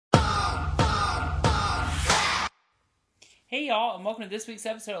Hey y'all, and welcome to this week's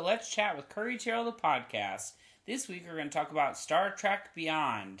episode of Let's Chat with Curry Terrell, the podcast. This week we're going to talk about Star Trek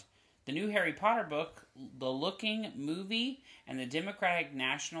Beyond, the new Harry Potter book, the Looking movie, and the Democratic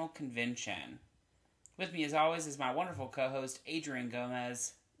National Convention. With me, as always, is my wonderful co-host, Adrian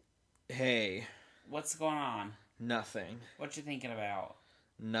Gomez. Hey. What's going on? Nothing. What you thinking about?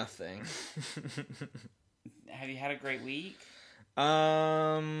 Nothing. Have you had a great week?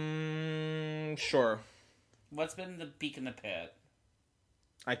 Sure. What's been the peak in the pit?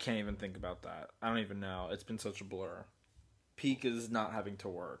 I can't even think about that. I don't even know. It's been such a blur. Peak is not having to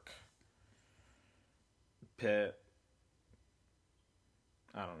work. Pit.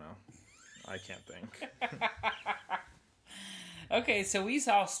 I don't know. I can't think. Okay, so we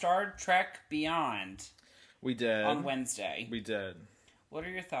saw Star Trek Beyond. We did. On Wednesday. We did. What are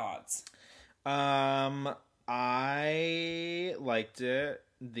your thoughts? I liked it.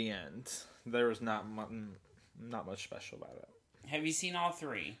 The end. There was not much special about it. Have you seen all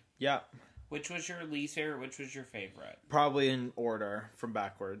three? Yeah. Which was your least favorite? Which was your favorite? Probably in order from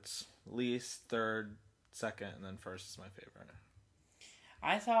backwards. Least, third, second, and then first is my favorite.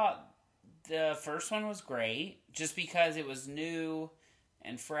 I thought the first one was great, just because it was new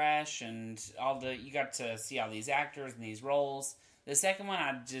and fresh, and you got to see all these actors and these roles. The second one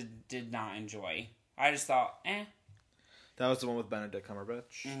I did not enjoy. I just thought, eh. That was the one with Benedict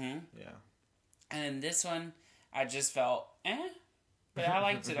Cumberbatch? Mm-hmm. Yeah. And then this one, I just felt, eh. But I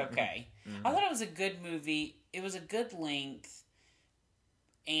liked it okay. Mm-hmm. I thought it was a good movie. It was a good length.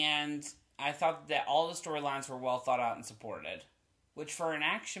 And I thought that all the storylines were well thought out and supported. Which, for an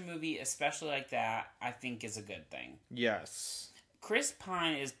action movie, especially like that, I think is a good thing. Yes. Chris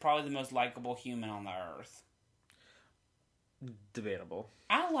Pine is probably the most likable human on the earth. Debatable.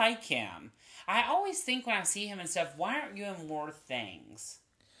 I like him. I always think when I see him and stuff, why aren't you in more things?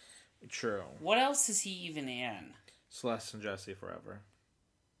 True. What else is he even in? Celeste and Jesse Forever.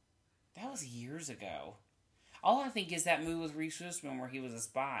 That was years ago. All I think is that movie with Reese Witherspoon where he was a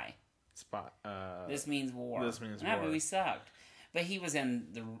spy. This Means War. This Means War. That War. movie sucked. But he was in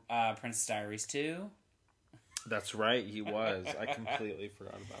the Princess Diaries too. That's right, he was. I completely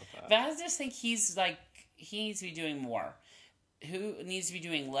forgot about that. But I just think he needs to be doing more. Who needs to be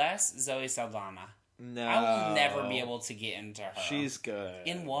doing less? Zoe Saldana. No. I will never be able to get into her. She's good.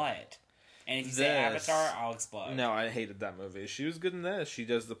 In what? And if you say Avatar, I'll explode. No, I hated that movie. She was good in this. She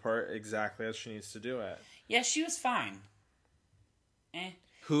does the part exactly as she needs to do it. Yeah, she was fine.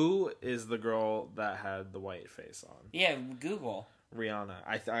 Who is the girl that had the white face on? Yeah, Google. Rihanna.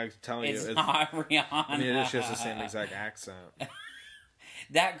 I'm telling you. It's not Rihanna. I mean, she has the same exact accent.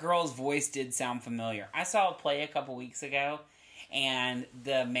 That girl's voice did sound familiar. I saw a play a couple weeks ago, and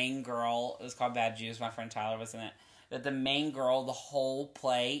the main girl, it was called Bad Juice, my friend Tyler was in it, but the main girl, the whole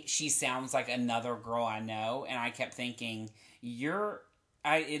play, she sounds like another girl I know, and I kept thinking,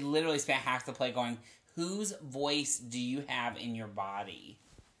 it literally spent half the play going, whose voice do you have in your body?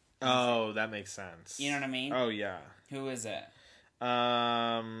 Oh, that makes sense. You know what I mean? Oh, yeah. Who is it?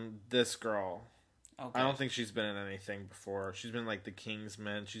 This girl. Okay. I don't think she's been in anything before. She's been like the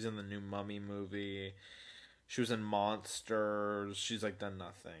Kingsman. She's in the new Mummy movie. She was in Monsters. She's like done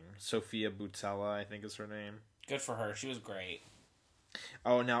nothing. Sophia Boutella, I think is her name. Good for her. She was great.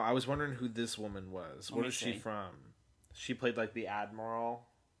 Oh, now I was wondering who this woman was. What is she from? She played like the Admiral.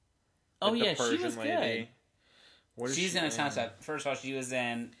 Oh, like yeah, the Persian she was lady. Good. She's in a ton of stuff. First of all, she was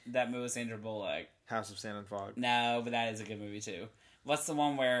in that movie with Sandra Bullock. House of Sand and Fog. No, but that is a good movie too. What's the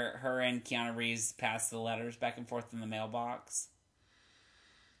one where her and Keanu Reeves pass the letters back and forth in the mailbox?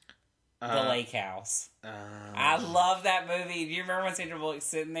 The Lake House. I love that movie. Do you remember when Sandra Bullock's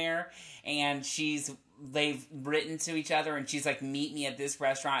sitting there and they've written to each other and she's like, meet me at this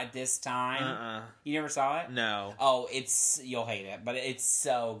restaurant at this time? You never saw it? No. Oh, you'll hate it, but it's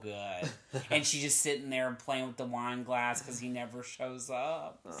so good. And she's just sitting there and playing with the wine glass because he never shows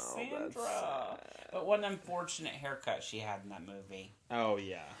up. Oh, Sandra. But what an unfortunate haircut she had in that movie. Oh,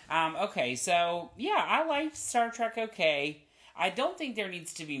 yeah. Okay, so, yeah, I liked Star Trek okay. I don't think there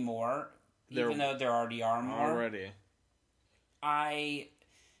needs to be more, even though there already are more. I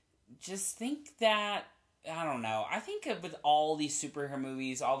just think that, I don't know, I think with all these superhero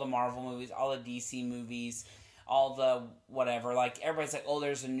movies, all the Marvel movies, all the DC movies, all the whatever, like, everybody's like, oh,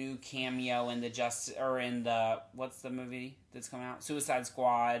 there's a new cameo in what's the movie that's coming out? Suicide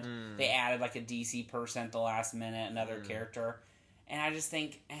Squad. They added, like, a DC person at the last minute, another character. And I just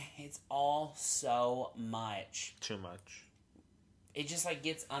think, it's all so much. Too much. It just, like,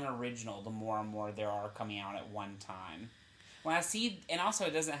 gets unoriginal the more and more there are coming out at one time. When I see, and also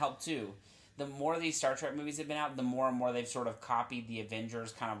it doesn't help, too. The more these Star Trek movies have been out, the more and more they've sort of copied the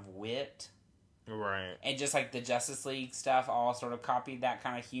Avengers kind of wit. Right. And just like the Justice League stuff all sort of copied that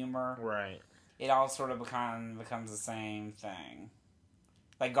kind of humor. Right. It all sort of becomes the same thing.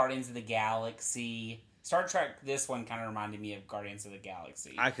 Like Guardians of the Galaxy. Star Trek, this one kind of reminded me of Guardians of the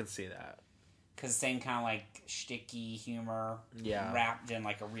Galaxy. I can see that. Because same kind of like shticky humor. Yeah. Wrapped in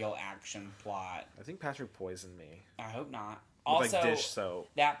like a real action plot. I think Patrick poisoned me. I hope not. With Also, like dish soap.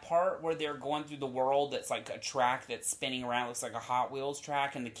 That part where they're going through the world that's like a track that's spinning around, looks like a Hot Wheels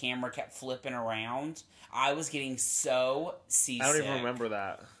track, and the camera kept flipping around. I was getting so seasick. I don't even remember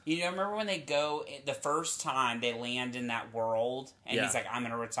that. You know, remember when they go, the first time they land in that world, and he's like, I'm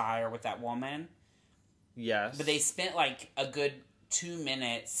going to retire with that woman? Yes. But they spent like a good 2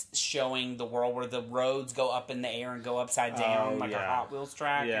 minutes showing the world where the roads go up in the air and go upside down a Hot Wheels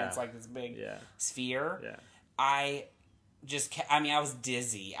track, and it's like this big sphere. Yeah. I was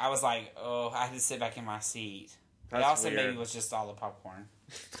dizzy. I was like, oh, I had to sit back in my seat. That's it also weird. maybe was just all the popcorn.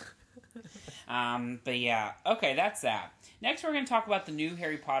 But yeah, okay, that's that. Next, we're going to talk about the new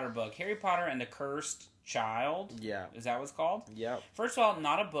Harry Potter book, Harry Potter and the Cursed Child. Yeah. Is that what it's called? Yep. First of all,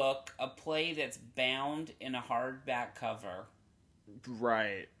 not a book, a play that's bound in a hardback cover.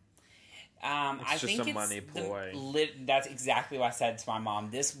 Right. I just think a money ploy. That's exactly what I said to my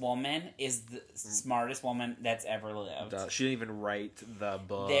mom. This woman is the smartest woman that's ever lived. She didn't even write the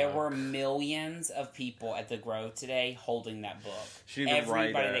book. There were millions of people at the Grove today holding that book. She didn't even write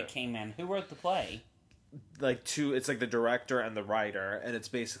it. Everybody that came in. Who wrote the play? It's like the director and the writer, and it's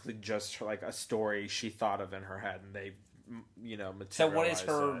basically just like a story she thought of in her head, and they, materialized. So what is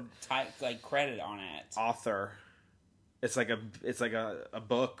her credit on it? Author. It's like a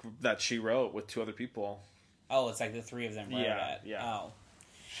book that she wrote with 2 other people. Oh, it's like the 3 of them wrote it. Yeah. Oh.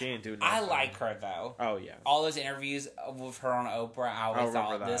 She ain't doing nothing. I like her, though. Oh, yeah. All those interviews with her on Oprah, I always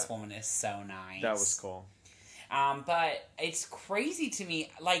thought, this woman is so nice. That was cool. But it's crazy to me.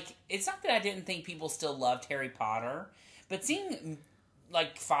 Like, it's not that I didn't think people still loved Harry Potter, but seeing,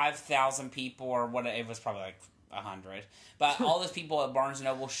 5,000 people, or what, it was probably 100, but all those people at Barnes &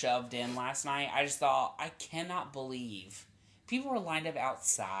 Noble shoved in last night, I just thought, I cannot believe people were lined up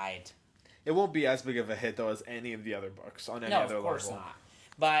outside. It won't be as big of a hit, though, as any of the other books on any other level. No, of course not.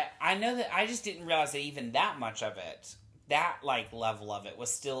 But I know that I just didn't realize that even that much of it, that, level of it,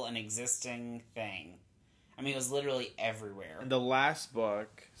 was still an existing thing. I mean, it was literally everywhere. And the last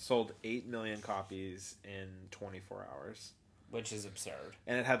book sold 8 million copies in 24 hours. Which is absurd.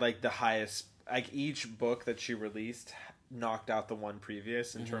 And it had, the highest... each book that she released knocked out the one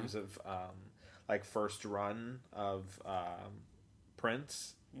previous in terms of, first run of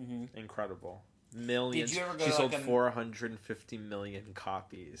prints. Mm-hmm. Incredible. Millions. Did you ever go she sold 450 million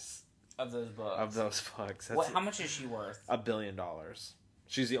copies. Of those books. How much is she worth? $1 billion.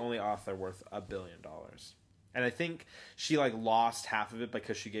 She's the only author worth $1 billion. And I think she lost half of it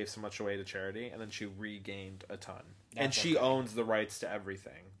because she gave so much away to charity, and then she regained a ton. And she owns the rights to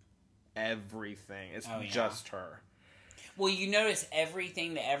everything. Everything. It's just her. Well, you notice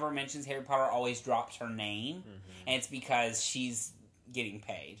everything that ever mentions Harry Potter always drops her name, and it's because she's getting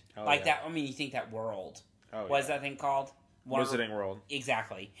paid. That. I mean, you think that World. What is that thing called? Wizarding World.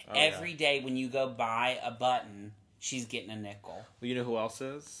 Exactly. Every day when you go buy a button, she's getting a nickel. Well, you know who else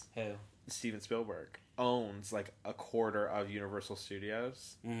is? Who? Steven Spielberg owns a quarter of Universal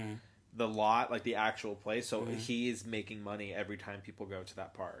Studios. Mm-hmm. The lot, the actual place. So he is making money every time people go to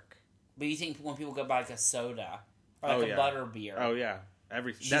that park. But you think when people go buy a soda or a butter beer? Oh yeah,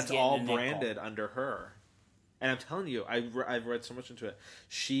 everything. That's all branded under her. And I'm telling you, I've read so much into it.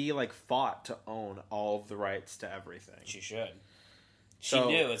 She fought to own all of the rights to everything. She should. She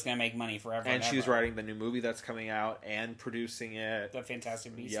knew it's going to make money forever. And she's writing the new movie that's coming out and producing it. The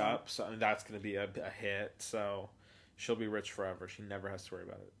Fantastic Beasts. Yep. So that's going to be a hit. So she'll be rich forever. She never has to worry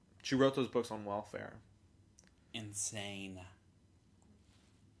about it. She wrote those books on welfare. Insane.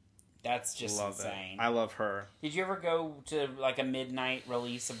 That's just insane. I love her. Did you ever go to a midnight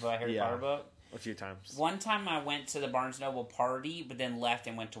release of a Harry Potter book? A few times. One time I went to the Barnes & Noble party, but then left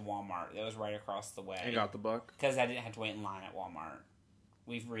and went to Walmart. It was right across the way. And got the book? Because I didn't have to wait in line at Walmart.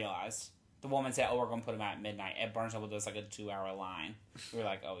 We've realized. The woman said, we're going to put them out at midnight. At Barnes & Noble, there's a 2-hour line. We were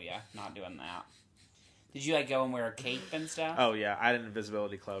like, oh yeah, not doing that. Did you go and wear a cape and stuff? Oh yeah, I had an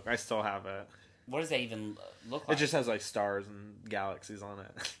invisibility cloak. I still have it. What does that even look like? It just has stars and galaxies on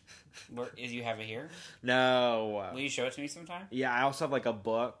it. Do you have it here? No. Will you show it to me sometime? Yeah, I also have a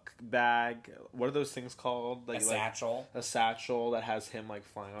book bag. What are those things called? A satchel. A satchel that has him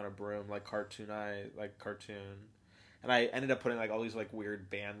flying on a broom, cartoon. And I ended up putting all these weird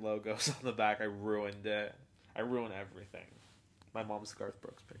band logos on the back. I ruined it. I ruined everything. My mom's Garth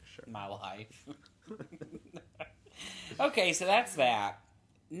Brooks picture. My life. Okay, so that's that.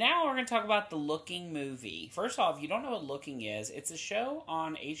 now we're going to talk about The Looking movie. First off, if you don't know what Looking is, it's a show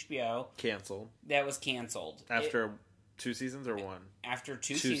on HBO. Canceled. That was canceled. After 2 seasons or 1? After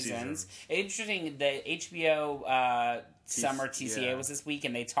two seasons. Interesting, the HBO summer TCA was this week,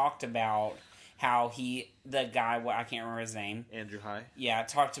 and they talked about how the guy, I can't remember his name. Andrew High? Yeah,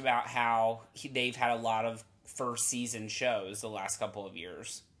 talked about how they've had a lot of first season shows the last couple of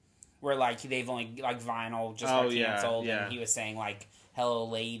years. Where, like, they've only, like, Vinyl just got canceled, and he was saying, like, Hello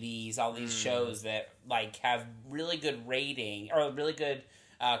Ladies, all these shows that, like, have really good rating, or really good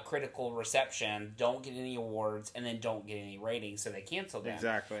critical reception, don't get any awards, and then don't get any ratings, so they canceled them.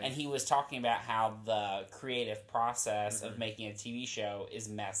 Exactly. And he was talking about how the creative process of making a TV show is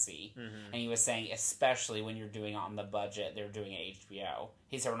messy. And he was saying, especially when you're doing it on the budget they're doing at HBO.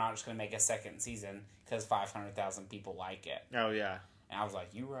 He said, we're not just going to make a second season because 500,000 people like it. Oh, yeah. And I was like,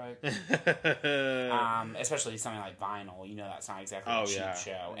 you right. Especially something like Vinyl. You know that's not exactly a cheap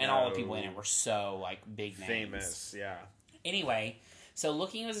show. And all the people in it were so, like, big names. Famous, yeah. Anyway, so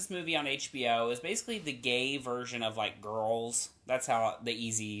Looking was this movie on HBO. It was basically the gay version of, like, Girls. That's how the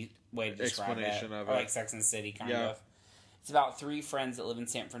easy way to describe it. Or like Sex and the City, kind of. It's about 3 friends that live in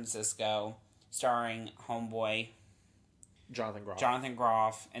San Francisco, starring homeboy Jonathan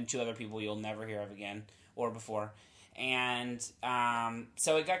Groff, and 2 other people you'll never hear of again, or before. And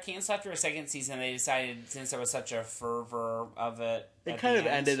so it got canceled after a second season. They decided, since there was such a fervor of it, it kind of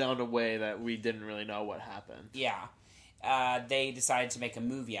ended on a way that we didn't really know what happened. Yeah. They decided to make a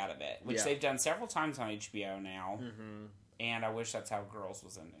movie out of it, which they've done several times on HBO now. And I wish that's how Girls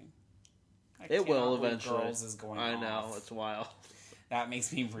was ending. It will eventually. Girls is going I off. know, it's wild. That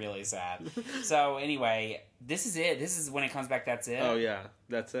makes me really sad. So anyway, this is it. This is when it comes back. That's it. Oh yeah,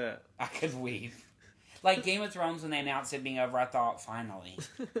 that's it. I could weep. Like Game of Thrones, when they announced it being over, I thought, finally.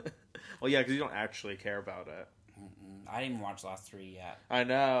 Well, yeah, because you don't actually care about it. I didn't even watch the last 3 yet. I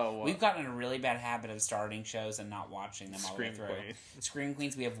know. We've gotten in a really bad habit of starting shows and not watching them all the way through. Scream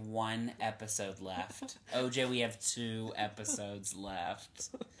Queens, we have 1 episode left. OJ, we have 2 episodes left.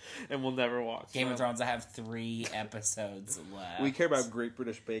 And we'll never watch Game of Thrones, I have 3 episodes left. We care about Great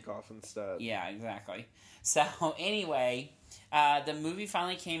British Bake Off instead. Yeah, exactly. So, anyway, the movie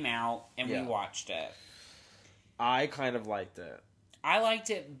finally came out, and we watched it. I kind of liked it. I liked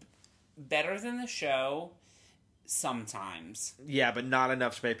it better than the show sometimes. Yeah, but not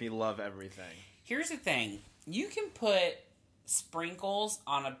enough to make me love everything. Here's the thing. You can put sprinkles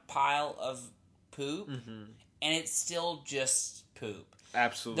on a pile of poop, and it's still just poop.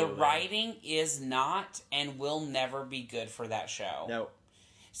 Absolutely. The writing is not and will never be good for that show. No.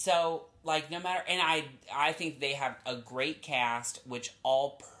 So, like, no matter... And I think they have a great cast, which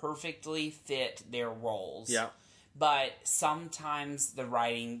all perfectly fit their roles. Yeah. But sometimes the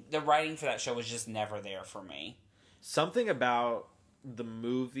writing for that show was just never there for me. Something about the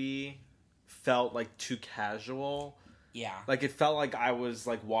movie felt like too casual. Yeah. Like it felt like I was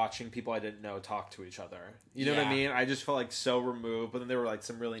like watching people I didn't know talk to each other. You know what I mean? I just felt like so removed, but then there were like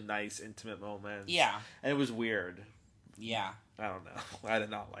some really nice intimate moments. Yeah. And it was weird. Yeah. I don't know. I did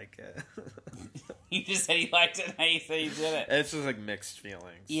not like it. You just said you liked it, now you say you did it. It's just like mixed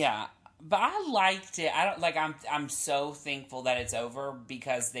feelings. Yeah. But I liked it. I'm so thankful that it's over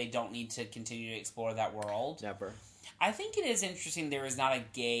because they don't need to continue to explore that world. Never. I think it is interesting there is not a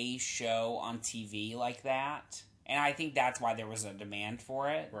gay show on TV like that. And I think that's why there was a demand for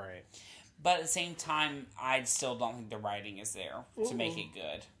it. Right. But at the same time, I still don't think the writing is there to make it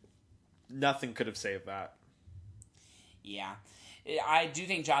good. Nothing could have saved that. Yeah. I do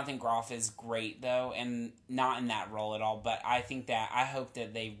think Jonathan Groff is great, though, and not in that role at all. But I hope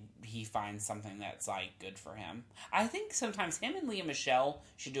that he finds something that's, like, good for him. I think sometimes him and Lea Michele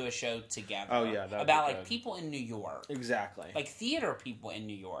should do a show together. Oh, yeah. About, like, people in New York. Exactly. Like, theater people in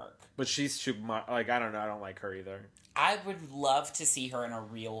New York. But she's too much, like, I don't know. I don't like her either. I would love to see her in a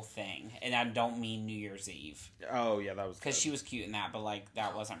real thing. And I don't mean New Year's Eve. Oh, yeah, that was because she was cute in that, but, like,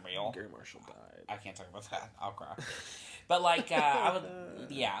 that wasn't real. Gary Marshall died. I can't talk about that. I'll cry. But, like, I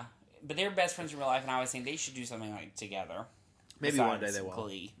would... Yeah. But they're best friends in real life, and I always think they should do something, like, together. Maybe one day they will.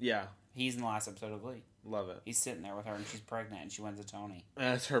 Glee. Yeah. He's in the last episode of Glee. Love it. He's sitting there with her, and she's pregnant, and she wins a Tony.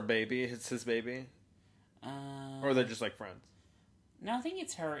 It's her baby? It's his baby? Or they're just, like, friends? No, I think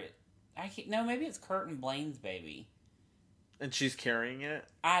it's her... No, maybe it's Kurt and Blaine's baby. And she's carrying it?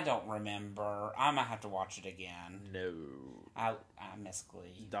 I don't remember. I might have to watch it again. No. I miss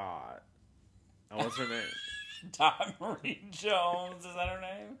Glee. Dot. Oh, what's her name? Dot Marie Jones. Is that her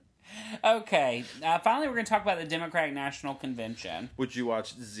name? Okay. Finally, we're going to talk about the Democratic National Convention. Which you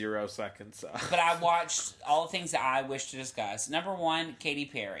watched 0 seconds of. But I watched all the things that I wish to discuss. Number 1, Katy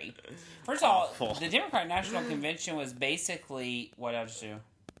Perry. First of all, the Democratic National Convention was basically... What did I just do?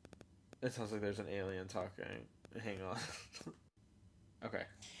 It sounds like there's an alien talking. Hang on. Okay.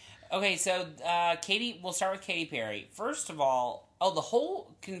 Okay, so we'll start with Katy Perry. First of all, the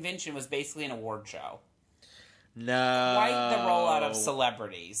whole convention was basically an award show. No. Quite the rollout of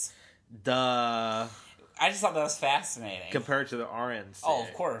celebrities. Duh. I just thought that was fascinating. Compared to the RNC. Oh,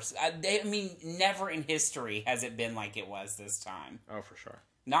 of course. I mean, never in history has it been like it was this time. Oh, for sure.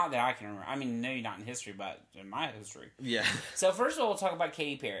 Not that I can remember. I mean, maybe not in history, but in my history. Yeah. So first of all, we'll talk about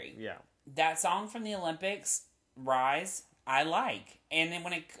Katy Perry. Yeah. That song from the Olympics, Rise, I like. And then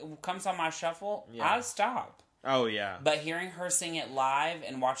when it comes on my shuffle, I stop. Oh, yeah. But hearing her sing it live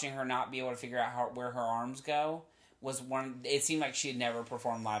and watching her not be able to figure out where her arms go was one. It seemed like she had never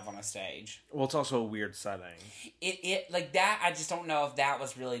performed live on a stage. Well, it's also a weird setting. It like that. I just don't know if that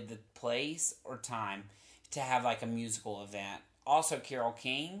was really the place or time to have like a musical event. Also, Carole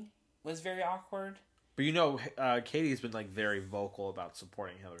King was very awkward. But you know, Katie's been like very vocal about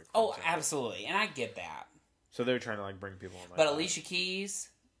supporting Hillary Clinton. Oh, absolutely, and I get that. So they're trying to like bring people in. Like but that. Alicia Keys,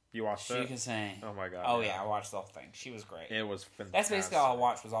 you watched it? She can sing. Oh my god! Oh yeah, I watched the whole thing. She was great. It was fantastic. That's basically all I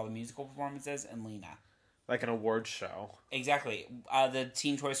watched was all the musical performances and Lena. Like an award show. Exactly. The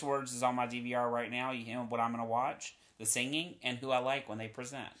Teen Choice Awards is on my DVR right now. You know what I'm going to watch? The singing and who I like when they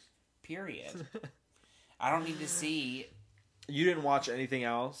present. Period. I don't need to see. You didn't watch anything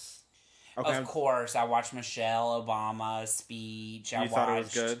else? Okay. Of course. I watched Michelle Obama's speech. You thought it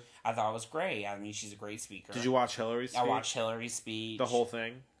was good? I thought it was great. I mean, she's a great speaker. Did you watch Hillary's speech? I watched Hillary's speech. The whole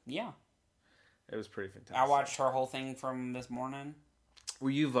thing? Yeah. It was pretty fantastic. I watched her whole thing from this morning. Were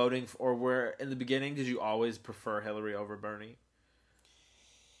you voting in the beginning, did you always prefer Hillary over Bernie?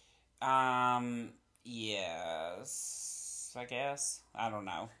 Yes, I guess. I don't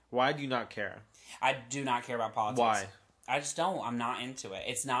know. Why do you not care? I do not care about politics. Why? I just don't. I'm not into it.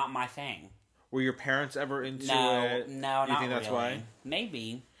 It's not my thing. Were your parents ever into it? No, you not think that's really. why?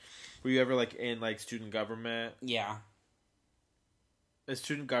 Maybe. Were you ever like in like student government? Yeah. Is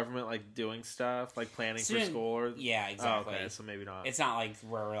student government like doing stuff like planning for school? Or... Yeah, exactly. Oh, okay, so maybe not. It's not like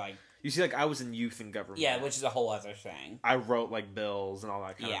where we're like. You see, like I was in youth and government. Yeah, which is a whole other thing. I wrote like bills and all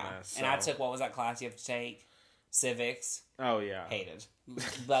that kind of mess. So. And I took, what was that class you have to take? Civics. Oh yeah. Hated.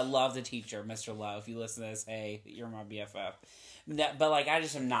 But I love the teacher, Mr. Lowe. If you listen to this, hey, you're my BFF. But like, I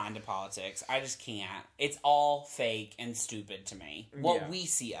just am not into politics. I just can't. It's all fake and stupid to me. What we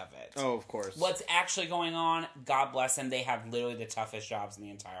see of it. Oh, of course. What's actually going on, God bless them, they have literally the toughest jobs in the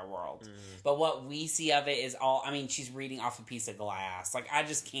entire world. But what we see of it is all, I mean, she's reading off a piece of glass. Like, I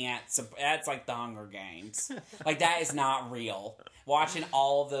just can't, that's like the Hunger Games. Like, that is not real. Watching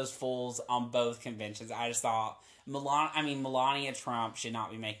all of those fools on both conventions, I just thought, Melania Trump should not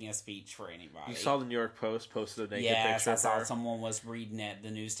be making a speech for anybody. You saw the New York Post posted a naked picture of her? Yes, I saw someone was reading at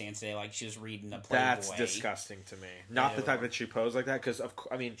the newsstand today, like she was reading the Playboy. That's disgusting to me. Not the fact that she posed like that, because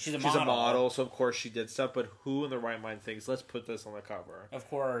she's a model, so of course she did stuff. But who in their right mind thinks, let's put this on the cover? Of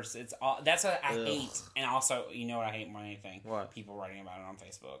course, it's all. That's what I hate. And also, you know what I hate more than anything? What? People writing about it on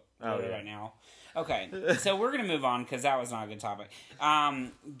Facebook. Right now. Okay, so we're gonna move on because that was not a good topic.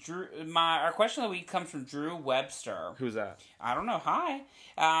 Drew, our question of the week comes from Drew Webster. Who's that? I don't know. Hi.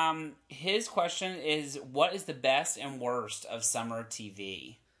 His question is, what is the best and worst of summer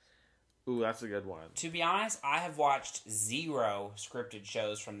TV? Ooh, that's a good one. To be honest, I have watched 0 scripted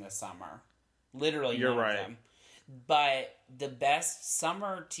shows from this summer. Literally, you're none right. of them. But the best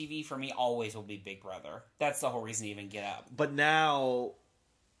summer TV for me always will be Big Brother. That's the whole reason to even get up. But now,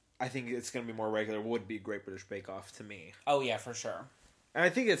 I think it's going to be more regular. Would be Great British Bake Off to me. Oh yeah, for sure. And I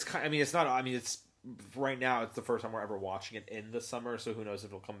think it's it's not. It's right now. It's the first time we're ever watching it in the summer. So who knows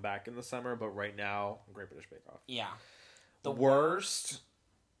if it'll come back in the summer? But right now, Great British Bake Off. Yeah. The worst.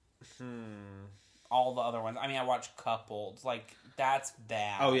 All the other ones. I watched Coupled. Like, that's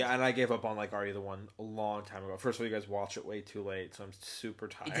bad. Oh yeah, and I gave up on like Are You the One a long time ago. First of all, you guys watch it way too late, so I'm super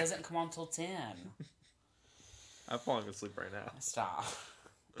tired. It doesn't come on till 10. I'm falling asleep right now. Stop.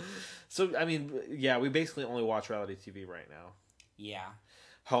 So we basically only watch reality TV right now. Yeah.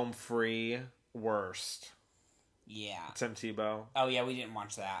 Home Free, worst. Yeah. Tim Tebow. Oh yeah, we didn't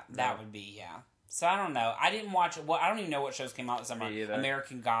watch that. No. That would be So I don't know. I didn't watch. Well, I don't even know what shows came out this summer. Me either.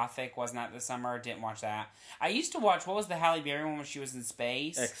 American Gothic wasn't that this summer. Didn't watch that. I used to watch. What was the Halle Berry one when she was in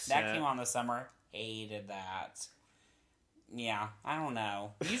space? That came on this summer. Hated that. Yeah, I don't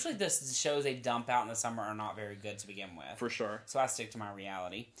know. Usually the shows they dump out in the summer are not very good to begin with. For sure. So I stick to my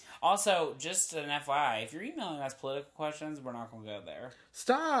reality. Also, just an FYI, if you're emailing us political questions, we're not going to go there.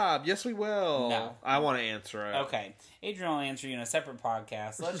 Stop! Yes, we will. No. I want to answer it. Okay. Adrian will answer you in a separate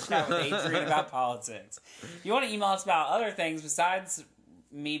podcast. Let's chat with Adrian about politics. If you want to email us about other things besides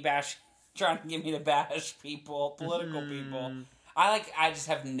me trying to get me to bash people, political people, I just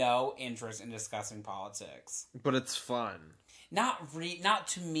have no interest in discussing politics. But it's fun. Not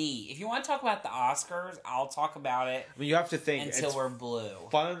to me. If you want to talk about the Oscars, I'll talk about it. I mean, you have to think until we're blue.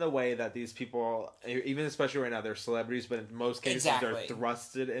 Fun in the way that these people, even especially right now, they're celebrities, but in most cases they're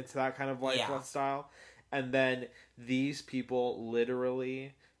thrusted into that kind of lifestyle. And then these people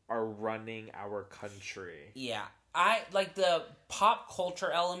literally are running our country. Yeah. I like the pop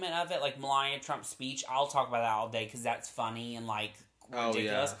culture element of it, like Melania Trump's speech. I'll talk about that all day because that's funny and like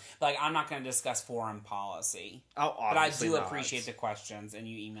ridiculous. But like, I'm not going to discuss foreign policy. Oh, but I do appreciate the questions and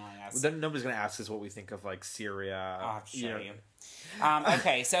you emailing us. Then nobody's going to ask us what we think of like Syria. I'll have to show you.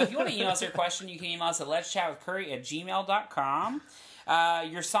 Okay, so if you want to email us your question, you can email us at letschatwithcurry@gmail.com.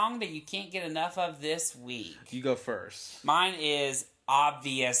 Your song that you can't get enough of this week. You go first. Mine is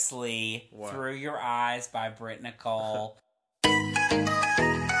obviously Through Your Eyes by Britt Nicole.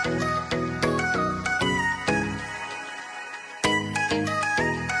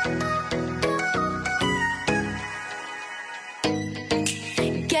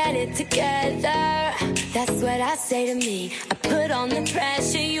 Get it together, that's what I say to me. I put on the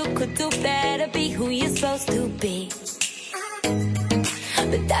pressure, you could do better, be who you're supposed to be.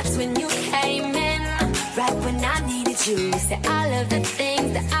 But that's when you came in, right when I needed you. Said all of the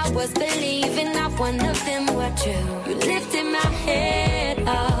things that I was believing, not one of them were true. You lifted my head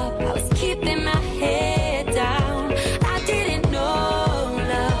up, I was keeping my head down. I didn't know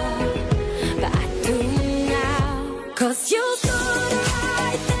love, but I do now. 'Cause you stood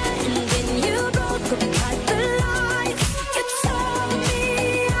right there, and then you broke apart the lights. You told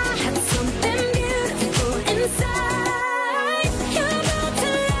me I had something beautiful inside. You brought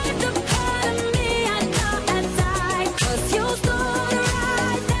to life the part of me I thought had died. 'Cause you stood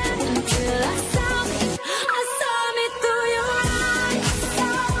right there until I saw me through your eyes.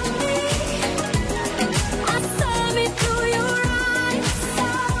 I saw me through your eyes.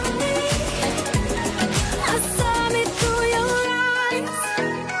 I saw me through your eyes.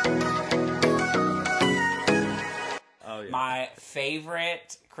 Oh yeah. My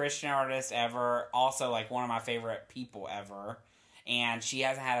favorite Christian artist ever, also like one of my favorite people ever, and she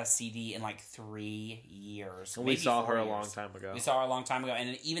hasn't had a CD in like 3 years. We saw her a long time ago. We saw her a long time ago,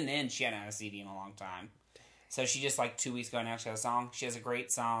 and even then she hadn't had a CD in a long time. So she just like 2 weeks ago now she has a song. She has a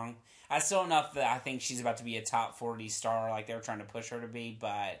great song. I still don't know if I think she's about to be a top 40 star like they were trying to push her to be,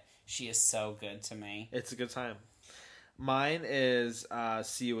 but she is so good to me. It's a good time. Mine is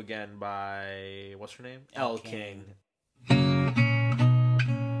See You Again by, what's her name? Elle King.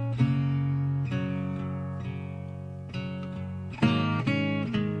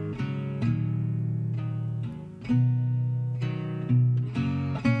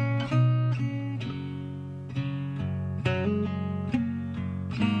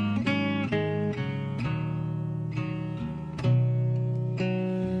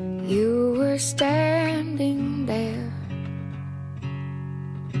 You were standing there,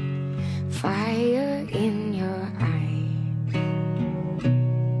 fire in your eyes,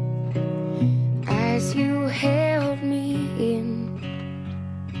 as you held me in,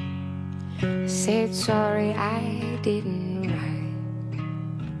 said sorry I didn't write.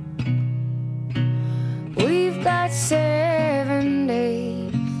 We've got 7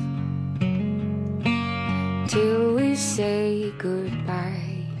 days till we say goodbye.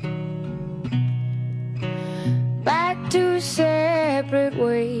 Back to separate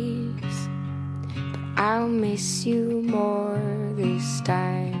ways, but I'll miss you more this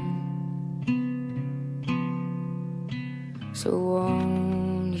time. So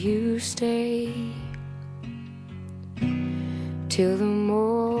won't you stay till the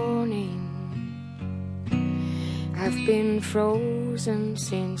morning? I've been frozen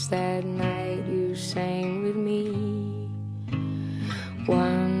since that night you sang with me.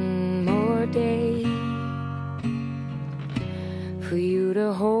 One more day for you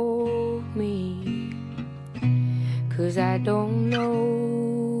to hold me, 'cause I don't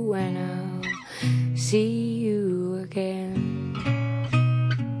know when I'll see you again.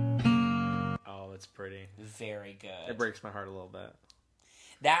 Oh, that's pretty. Very good. It breaks my heart a little bit.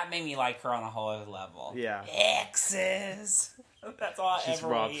 That made me like her on a whole other level. Yeah. Exes. That's all I She's ever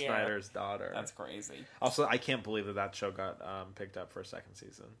Rob hear. Schneider's daughter. That's crazy. Also, I can't believe that show got picked up for a second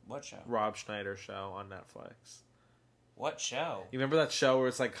season. What show? Rob Schneider's show on Netflix. What show? You remember that show where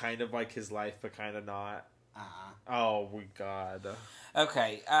it's like kind of like his life, but kind of not? Oh, my God.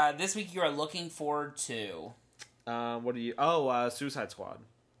 Okay, this week you are looking forward to... What do you... Oh, Suicide Squad.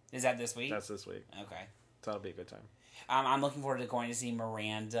 Is that this week? That's this week. Okay. So that'll be a good time. I'm looking forward to going to see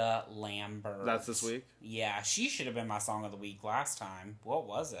Miranda Lambert. That's this week? Yeah, she should have been my song of the week last time. What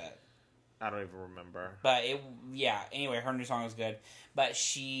was it? I don't even remember. But anyway, her new song was good. But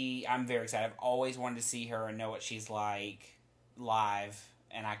I'm very excited. I've always wanted to see her and know what she's like live,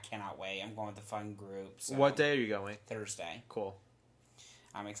 and I cannot wait. I'm going with the fun group. So what day are you going? Thursday. Cool.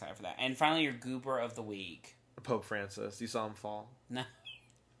 I'm excited for that. And finally, your goober of the week. Pope Francis. You saw him fall? No.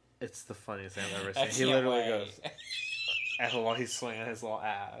 It's the funniest thing I've ever seen. He literally goes, and while he's swinging his little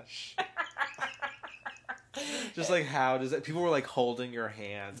ash. Just like, how does it... People were like holding your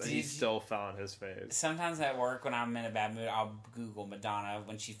hands and he still fell on his face. Sometimes at work when I'm in a bad mood, I'll Google Madonna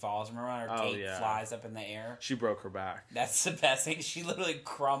when she falls. Remember when her cake flies up in the air? She broke her back. That's the best thing. She literally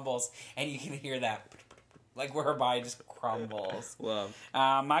crumbles and you can hear that, like where her body just crumbles. Love.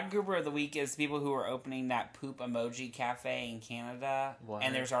 My goober of the week is people who are opening that poop emoji cafe in Canada. What?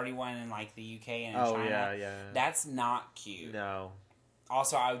 And there's already one in like the UK and in China. Yeah. That's not cute. No.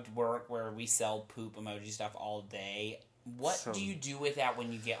 Also, I would work where we sell poop emoji stuff all day. What do you do with that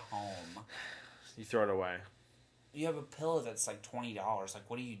when you get home? You throw it away. You have a pillow that's like $20. Like,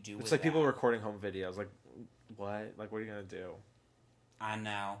 what do you do with that? It's like people recording home videos. Like, what? Like, what are you going to do? I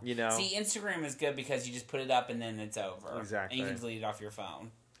know. You know? See, Instagram is good because you just put it up and then it's over. Exactly. And you can delete it off your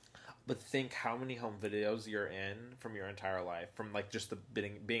phone. But think how many home videos you're in from your entire life. From, like, just the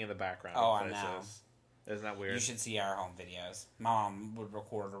being in the background. Oh, I know. Isn't that weird? You should see our home videos. My mom would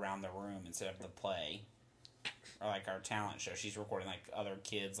record around the room instead of the play. Or like our talent show. She's recording like other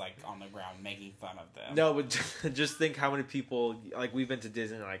kids like on the ground making fun of them. No, but just think how many people... Like, we've been to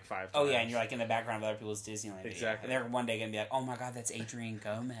Disney like 5 times. Oh, yeah, and you're like in the background of other people's Disneyland video. Exactly. And they're one day going to be like, oh my god, that's Adrian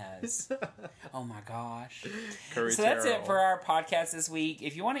Gomez. Oh my gosh. Curry So that's it for our podcast this week.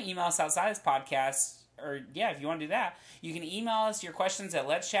 If you want to email us outside this podcast... Or, if you want to do that, you can email us your questions at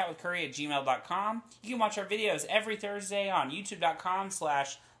letschatwithcurry@gmail.com. You can watch our videos every Thursday on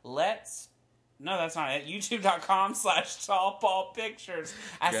youtube.com/let's... No, that's not it. youtube.com/tallpaulpictures.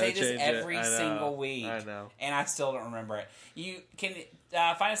 I say this every single week. I know. And I still don't remember it. You can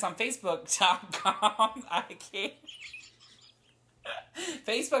find us on facebook.com. I can't...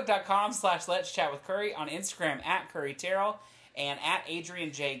 Facebook.com/letschatwithcurry. On Instagram @CurryTerrell. And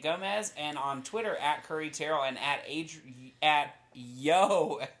 @Adrian J. Gomez, and on Twitter @CurryTerrell, and at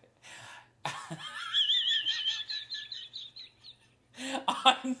Yo.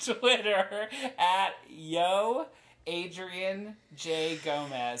 On Twitter @Yo Adrian J.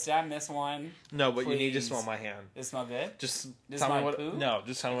 Gomez. Did I miss one? No, but please. You need to smell my hand. Does it smell good? Just Does tell me what. Poo? No,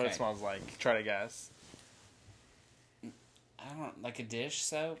 just tell me what it smells like. Try to guess. I don't like a dish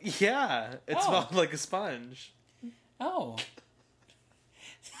soap. Yeah, it smells like a sponge. Oh.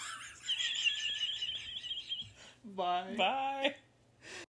 Bye. Bye.